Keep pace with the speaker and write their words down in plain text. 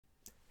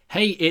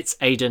Hey, it's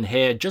Aidan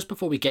here. Just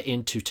before we get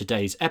into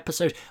today's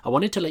episode, I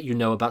wanted to let you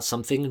know about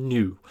something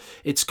new.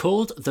 It's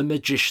called the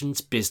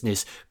Magician's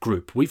Business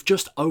Group. We've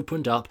just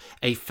opened up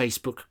a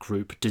Facebook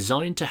group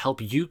designed to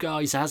help you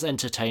guys as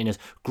entertainers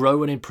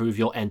grow and improve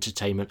your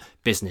entertainment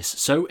business.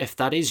 So if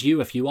that is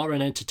you, if you are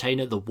an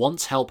entertainer that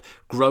wants help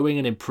growing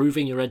and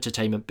improving your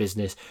entertainment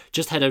business,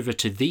 just head over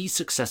to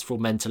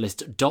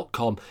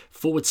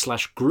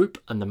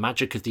thesuccessfulmentalist.com/group and the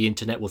magic of the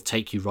internet will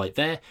take you right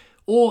there.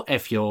 Or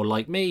if you're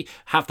like me,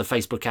 have the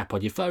Facebook app on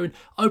your phone,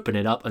 open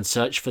it up and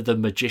search for the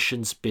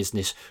Magician's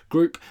Business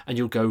Group and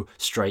you'll go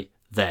straight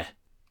there.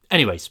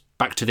 Anyways,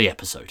 back to the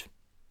episode.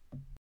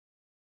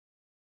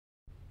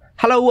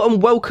 Hello and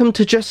welcome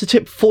to Just a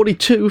Tip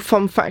 42.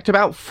 Fun fact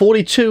about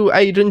 42,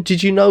 Aidan,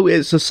 did you know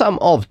it's a sum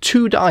of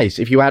 2 dice?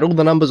 If you add all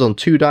the numbers on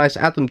 2 dice,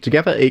 add them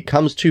together, it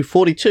comes to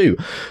 42.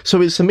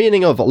 So it's the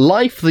meaning of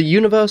life, the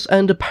universe,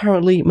 and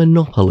apparently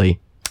Monopoly.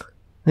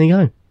 There you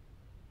go.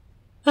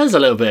 There's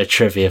a little bit of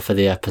trivia for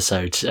the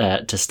episode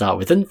to start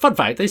with. And fun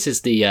fact, this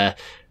is the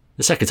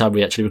second time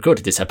we actually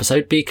recorded this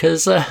episode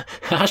because I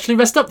actually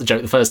messed up the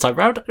joke the first time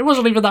round. It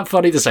wasn't even that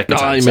funny the second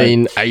time. I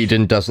mean,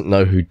 Aidan doesn't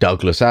know who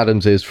Douglas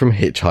Adams is from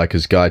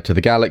Hitchhiker's Guide to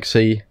the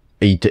Galaxy.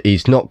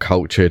 He's not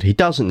cultured, he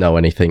doesn't know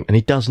anything, and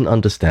he doesn't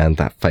understand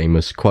that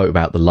famous quote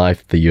about the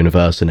life, the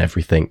universe, and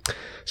everything.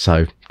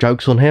 So,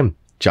 joke's on him.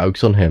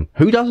 Joke's on him.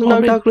 Who doesn't know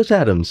Douglas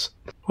Adams?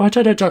 Well, I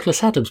don't know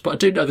Douglas Adams, but I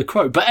do know the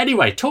quote. But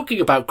anyway, talking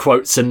about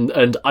quotes and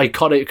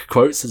iconic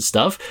quotes and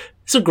stuff,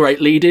 it's a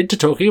great lead into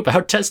talking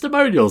about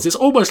testimonials. It's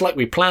almost like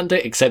we planned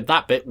it, except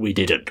that bit we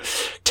didn't.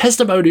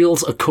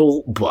 Testimonials are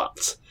cool,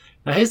 but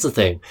now here's the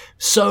thing.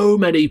 So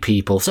many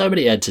people, so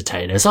many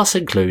entertainers, us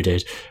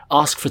included,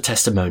 ask for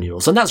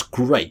testimonials. And that's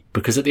great,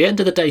 because at the end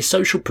of the day,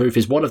 social proof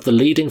is one of the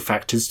leading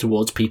factors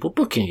towards people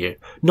booking you.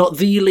 Not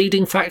the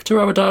leading factor,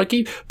 I would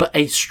argue, but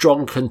a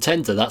strong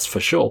contender, that's for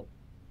sure.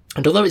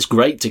 And although it's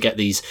great to get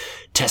these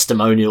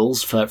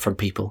testimonials from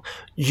people,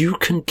 you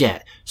can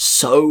get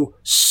so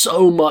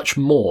much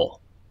more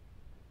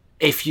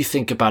if you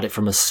think about it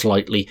from a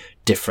slightly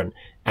different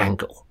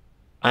angle.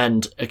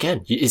 And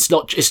again, it's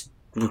not just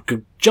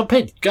jump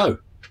in, go.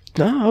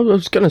 No, I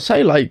was going to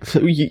say, like,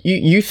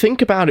 you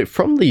think about it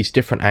from these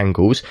different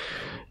angles,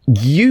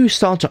 you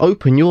start to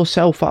open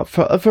yourself up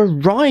for a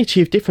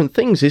variety of different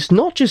things. It's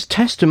not just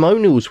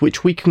testimonials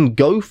which we can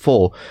go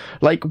for.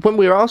 Like, when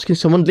we're asking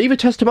someone, leave a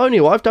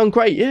testimonial, I've done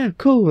great, yeah,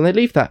 cool, and they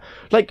leave that.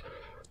 Like,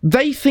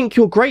 they think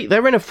you're great.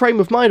 They're in a frame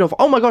of mind of,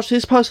 oh my gosh,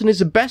 this person is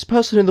the best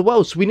person in the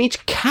world, so we need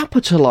to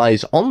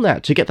capitalize on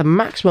that to get the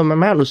maximum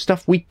amount of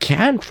stuff we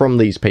can from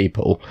these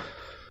people.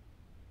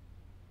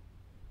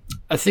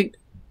 I think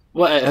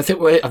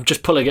I'm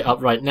just pulling it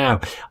up right now.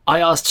 I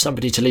asked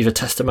somebody to leave a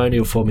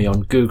testimonial for me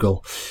on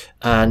Google,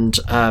 and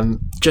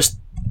just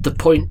the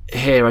point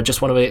here, I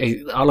just want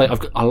to.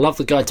 I love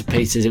the guide to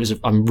pieces.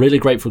 I'm really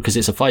grateful because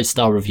it's a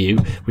 5-star review,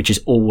 which is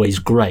always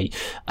great.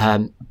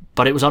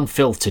 But it was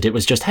unfiltered. It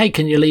was just, hey,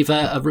 can you leave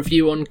a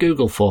review on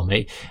Google for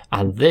me?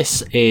 And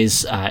this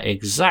is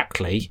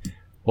exactly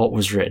what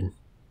was written.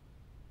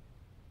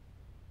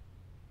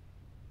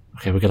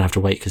 Okay, we're going to have to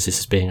wait because this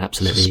is being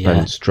absolutely...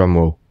 Suspense,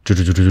 drumroll.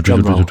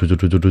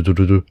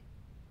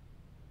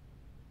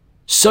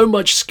 So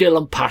much skill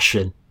and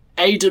passion.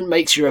 Aidan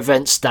makes your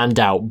event stand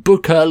out.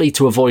 Book early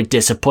to avoid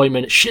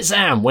disappointment.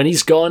 Shazam! When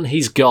he's gone,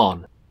 he's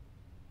gone.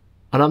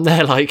 And I'm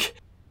there like,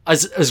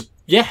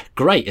 yeah,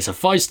 great. It's a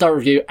 5-star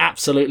review.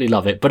 Absolutely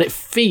love it. But it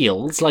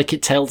feels like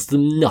it tells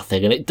them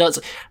nothing. And it does,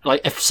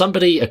 like, if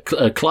somebody, a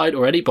client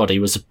or anybody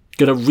was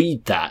going to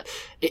read that,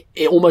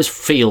 it almost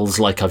feels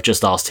like I've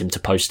just asked him to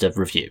post a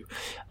review.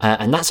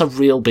 And that's a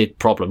real big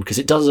problem because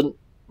it doesn't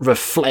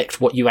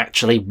reflect what you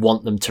actually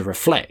want them to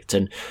reflect.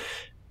 And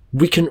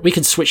we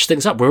can switch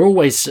things up. We're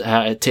always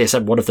at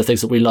TSM, one of the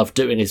things that we love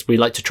doing is we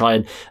like to try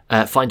and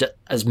find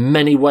as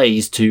many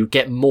ways to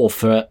get more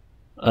for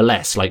a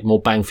less, like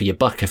more bang for your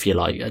buck, if you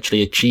like,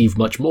 actually achieve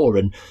much more.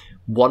 And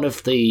one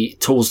of the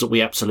tools that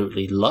we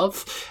absolutely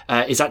love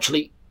is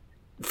actually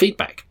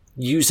feedback.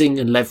 Using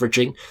and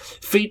leveraging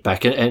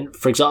feedback, and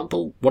for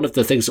example, one of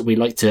the things that we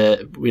like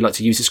to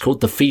use is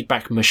called the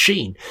feedback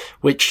machine,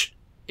 which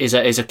is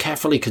a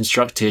carefully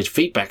constructed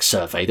feedback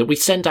survey that we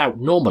send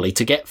out normally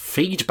to get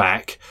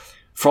feedback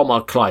from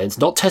our clients,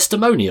 not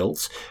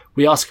testimonials.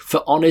 We ask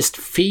for honest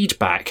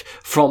feedback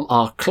from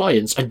our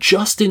clients, and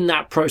just in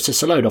that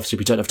process alone, obviously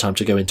we don't have time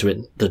to go into it,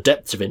 the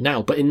depths of it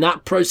now, but in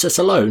that process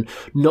alone,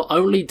 not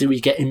only do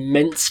we get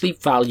immensely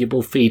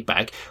valuable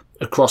feedback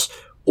across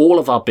all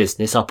of our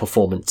business, our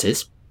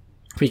performances,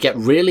 we get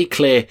really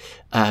clear,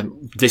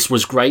 this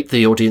was great,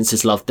 the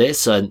audiences loved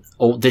this, and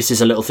this is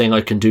a little thing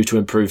I can do to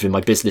improve in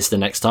my business the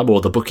next time, or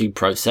the booking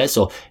process,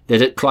 or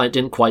the client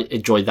didn't quite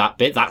enjoy that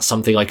bit, that's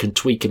something I can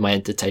tweak in my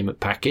entertainment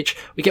package.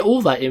 We get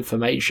all that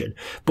information,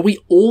 but we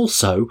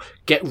also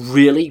get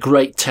really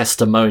great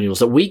testimonials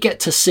that we get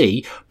to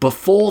see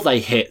before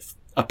they hit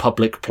a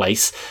public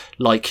place,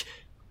 like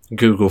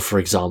Google, for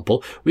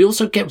example. We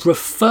also get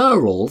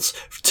referrals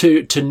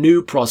to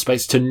new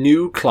prospects, to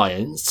new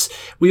clients.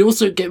 We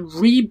also get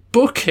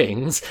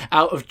rebookings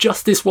out of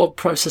just this one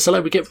process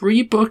alone. We get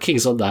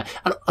rebookings on that.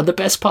 And the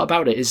best part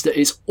about it is that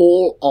it's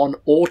all on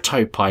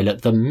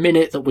autopilot the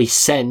minute that we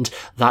send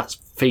that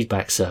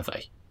feedback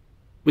survey.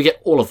 We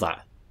get all of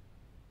that.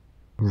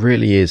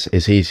 Really is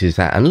as easy as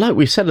that. And like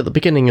we said at the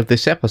beginning of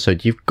this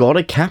episode, you've got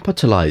to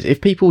capitalize.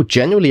 If people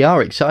genuinely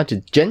are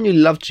excited,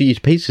 genuinely love to use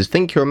pieces,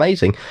 think you're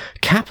amazing,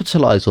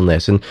 capitalize on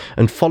this.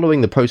 And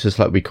following the process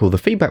like we call the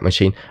feedback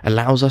machine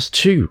allows us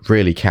to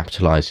really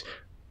capitalize.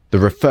 The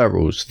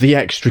referrals, the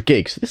extra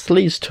gigs, this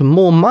leads to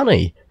more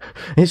money.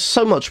 It's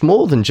so much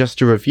more than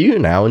just a review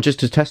now and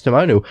just a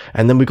testimonial.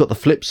 And then we've got the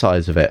flip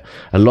sides of it.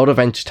 A lot of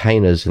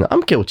entertainers, and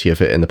I'm guilty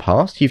of it in the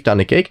past. You've done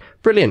a gig.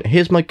 Brilliant.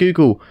 Here's my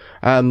Google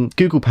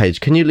page.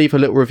 Can you leave a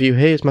little review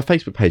here? Here's my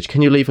Facebook page.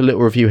 Can you leave a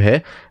little review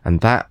here?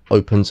 And that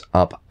opens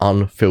up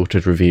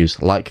unfiltered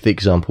reviews like the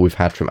example we've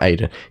had from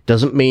Aidan. It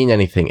doesn't mean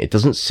anything. It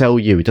doesn't sell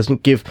you. It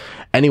doesn't give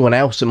anyone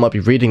else that might be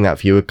reading that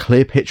view a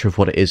clear picture of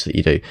what it is that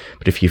you do.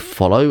 But if you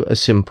follow a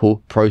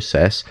simple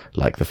process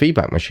like the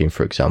feedback machine,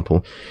 for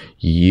example,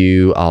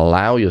 you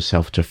allow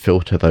yourself to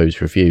filter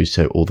those reviews.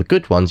 So all the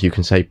good ones, you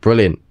can say,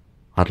 brilliant.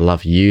 I'd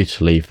love you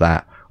to leave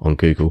that on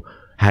Google.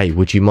 Hey,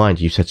 would you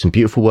mind? You said some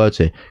beautiful words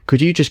here.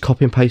 Could you just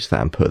copy and paste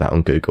that and put that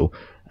on Google?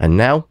 And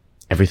now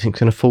everything's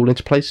going to fall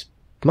into place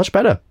much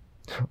better.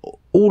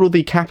 All of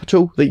the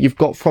capital that you've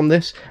got from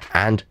this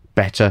and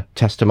better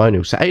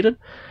testimonials. So Aidan,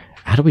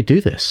 how do we do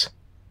this?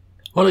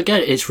 Well,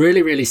 again, it's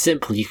really, really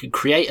simple. You can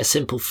create a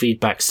simple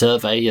feedback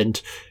survey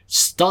and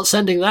start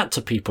sending that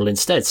to people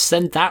instead.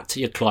 Send that to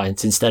your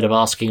clients instead of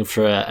asking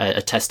for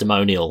a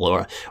testimonial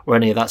or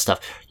any of that stuff.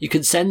 You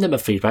can send them a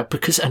feedback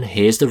and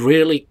here's the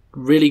really,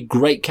 really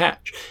great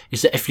catch,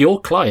 is that if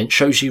your client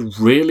shows you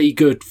really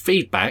good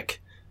feedback,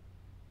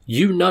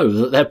 you know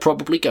that they're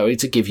probably going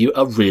to give you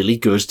a really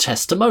good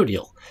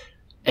testimonial.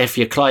 If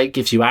your client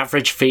gives you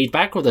average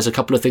feedback or there's a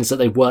couple of things that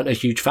they weren't a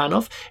huge fan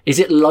of, is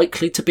it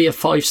likely to be a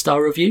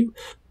 5-star review?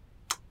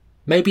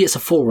 Maybe it's a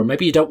 4, or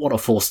maybe you don't want a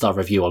 4-star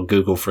review on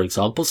Google, for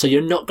example, so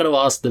you're not going to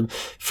ask them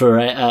for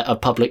a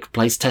public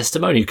place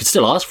testimonial. You could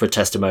still ask for a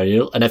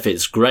testimonial, and if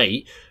it's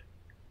great,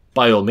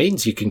 by all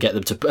means, you can get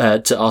them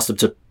to ask them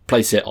to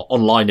place it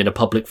online in a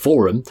public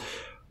forum.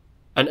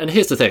 And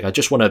here's the thing, I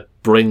just want to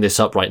bring this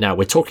up right now.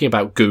 We're talking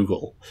about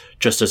Google,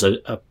 just as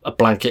a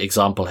blanket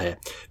example here,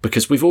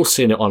 because we've all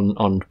seen it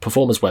on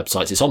performers'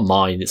 websites. It's on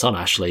mine, it's on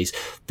Ashley's,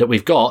 that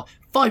we've got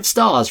 5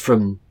 stars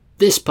from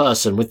this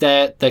person with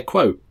their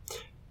quote.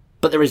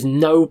 But there is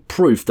no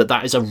proof that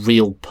that is a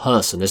real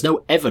person. There's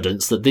no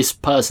evidence that this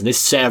person, this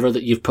Sarah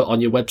that you've put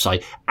on your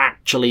website,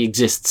 actually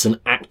exists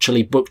and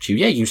actually booked you.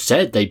 Yeah, you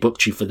said they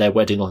booked you for their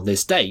wedding on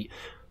this date.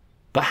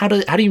 But how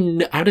does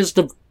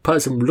the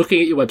person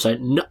looking at your website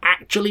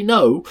actually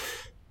know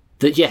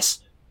that yes,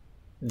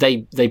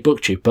 they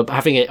booked you? But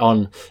having it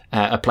on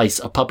a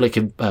public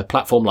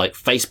platform like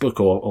Facebook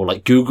or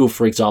like Google,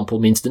 for example,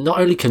 means that not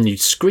only can you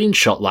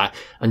screenshot that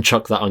and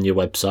chuck that on your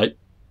website,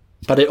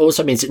 but it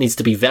also means it needs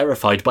to be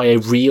verified by a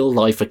real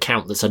life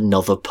account that's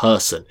another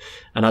person,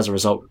 and as a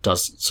result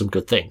does some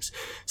good things.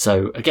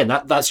 So again,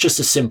 that's just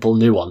a simple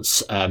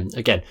nuance.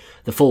 Again,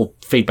 the full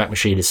feedback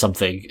machine is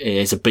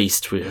a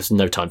beast. There's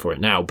no time for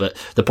it now, but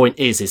the point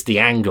is the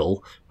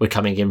angle we're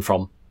coming in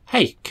from.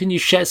 Hey, can you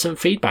share some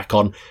feedback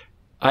on?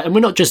 And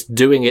we're not just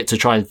doing it to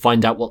try and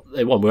find out what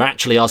they want. We're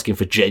actually asking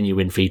for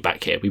genuine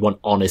feedback here. We want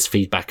honest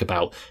feedback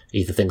about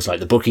either things like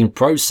the booking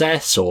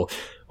process or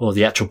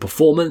the actual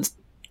performance.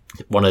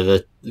 One of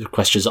the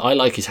questions I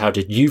like is, how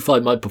did you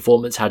find my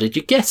performance? How did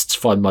your guests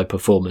find my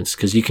performance?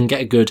 Because you can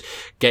get a good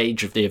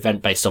gauge of the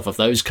event based off of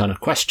those kind of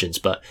questions.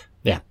 But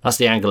yeah, that's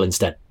the angle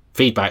instead.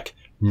 Feedback,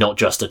 not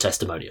just a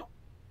testimonial.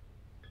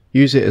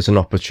 Use it as an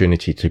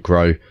opportunity to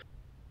grow,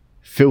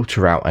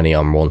 filter out any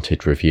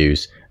unwanted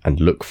reviews, and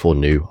look for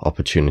new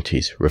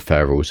opportunities,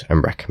 referrals,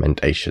 and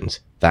recommendations.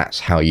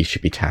 That's how you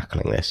should be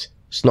tackling this.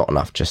 It's not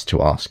enough just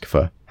to ask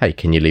for, hey,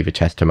 can you leave a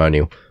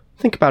testimonial?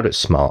 Think about it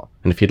smart.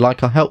 And if you'd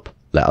like our help,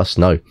 let us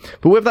know.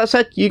 But with that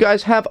said, you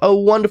guys have a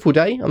wonderful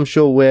day. I'm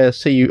sure we'll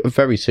see you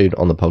very soon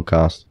on the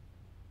podcast.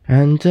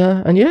 And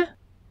yeah,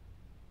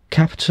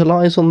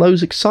 capitalize on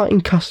those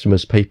exciting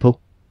customers, people.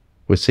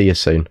 We'll see you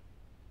soon.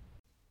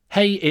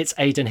 Hey, it's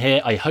Aidan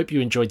here. I hope you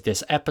enjoyed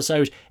this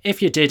episode.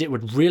 If you did, it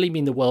would really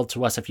mean the world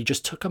to us if you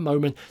just took a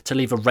moment to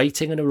leave a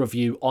rating and a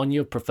review on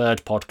your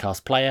preferred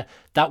podcast player.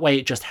 That way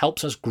it just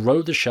helps us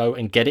grow the show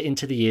and get it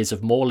into the ears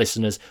of more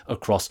listeners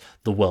across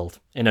the world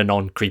in a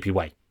non-creepy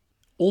way.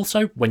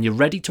 Also, when you're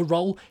ready to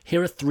roll,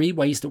 here are 3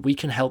 ways that we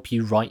can help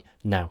you right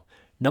now.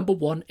 Number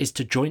 1 is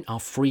to join our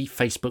free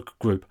Facebook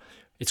group.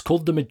 It's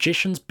called the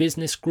Magician's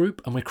Business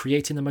Group, and we're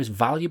creating the most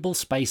valuable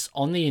space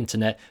on the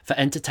internet for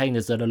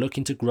entertainers that are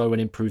looking to grow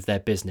and improve their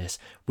business.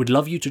 We'd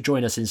love you to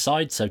join us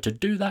inside, so to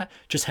do that,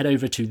 just head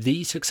over to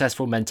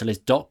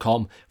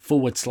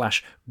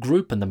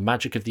thesuccessfulmentalist.com/group and the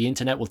magic of the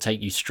internet will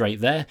take you straight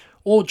there,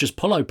 or just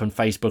pull open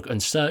Facebook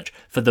and search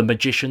for the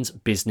Magician's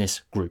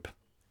Business Group.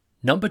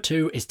 Number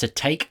 2 is to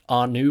take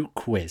our new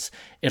quiz.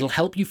 It'll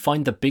help you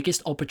find the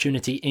biggest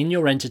opportunity in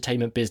your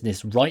entertainment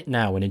business right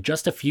now, and in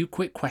just a few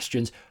quick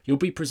questions, you'll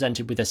be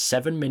presented with a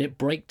 7-minute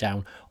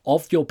breakdown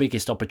of your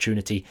biggest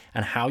opportunity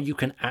and how you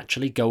can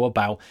actually go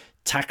about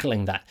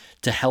tackling that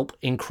to help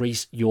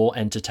increase your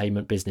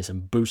entertainment business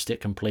and boost it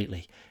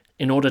completely.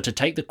 In order to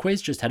take the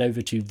quiz, just head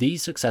over to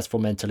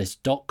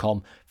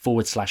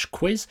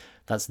thesuccessfulmentalist.com/quiz.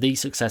 That's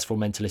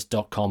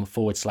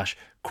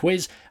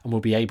thesuccessfulmentalist.com/quiz, and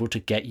we'll be able to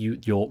get you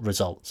your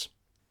results.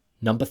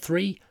 Number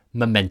 3,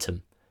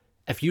 momentum.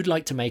 If you'd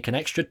like to make an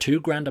extra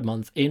 $2,000 a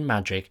month in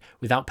magic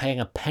without paying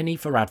a penny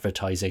for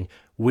advertising,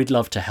 we'd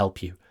love to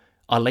help you.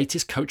 Our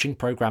latest coaching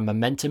program,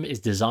 Momentum,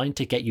 is designed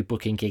to get you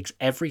booking gigs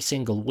every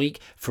single week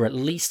for at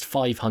least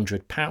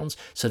 £500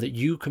 so that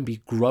you can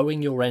be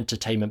growing your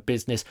entertainment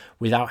business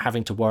without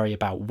having to worry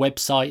about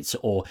websites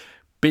or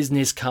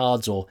business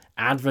cards or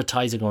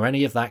advertising or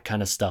any of that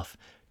kind of stuff.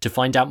 To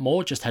find out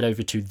more, just head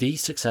over to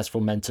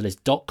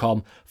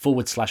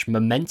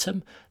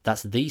thesuccessfulmentalist.com/momentum.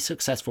 That's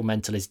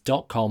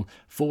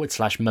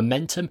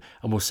thesuccessfulmentalist.com/momentum,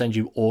 and we'll send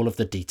you all of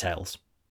the details.